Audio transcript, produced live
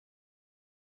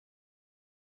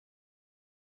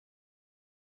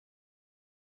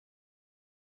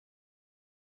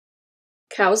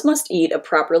Cows must eat a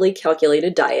properly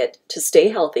calculated diet to stay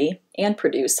healthy and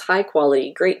produce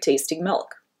high-quality, great-tasting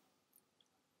milk.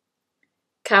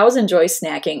 Cows enjoy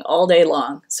snacking all day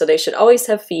long, so they should always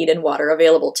have feed and water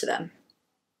available to them.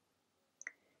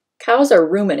 Cows are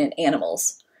ruminant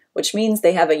animals, which means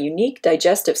they have a unique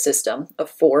digestive system of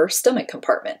 4 stomach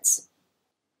compartments.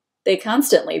 They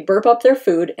constantly burp up their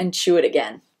food and chew it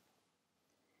again.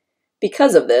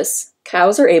 Because of this,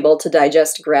 cows are able to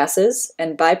digest grasses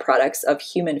and byproducts of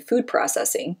human food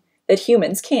processing that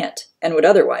humans can't and would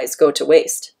otherwise go to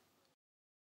waste.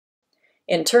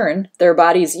 In turn, their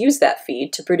bodies use that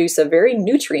feed to produce a very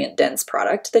nutrient-dense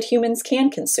product that humans can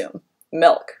consume,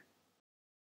 milk.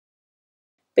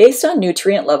 Based on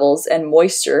nutrient levels and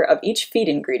moisture of each feed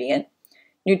ingredient,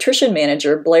 nutrition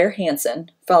manager Blair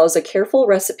Hansen follows a careful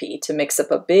recipe to mix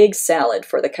up a big salad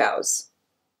for the cows.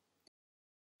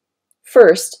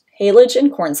 First, haylage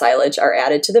and corn silage are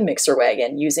added to the mixer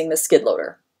wagon using the skid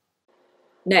loader.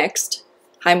 Next,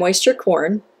 high-moisture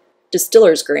corn,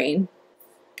 distiller's grain,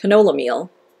 canola meal,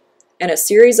 and a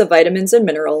series of vitamins and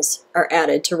minerals are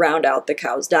added to round out the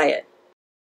cow's diet.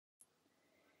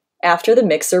 After the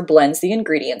mixer blends the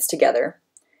ingredients together,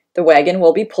 the wagon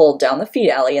will be pulled down the feed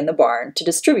alley in the barn to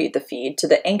distribute the feed to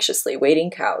the anxiously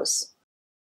waiting cows.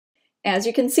 As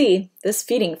you can see, this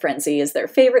feeding frenzy is their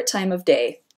favorite time of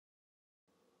day.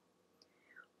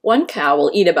 One cow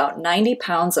will eat about 90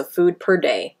 pounds of food per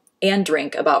day and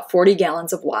drink about 40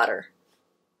 gallons of water.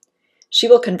 She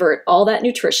will convert all that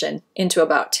nutrition into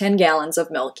about 10 gallons of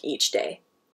milk each day.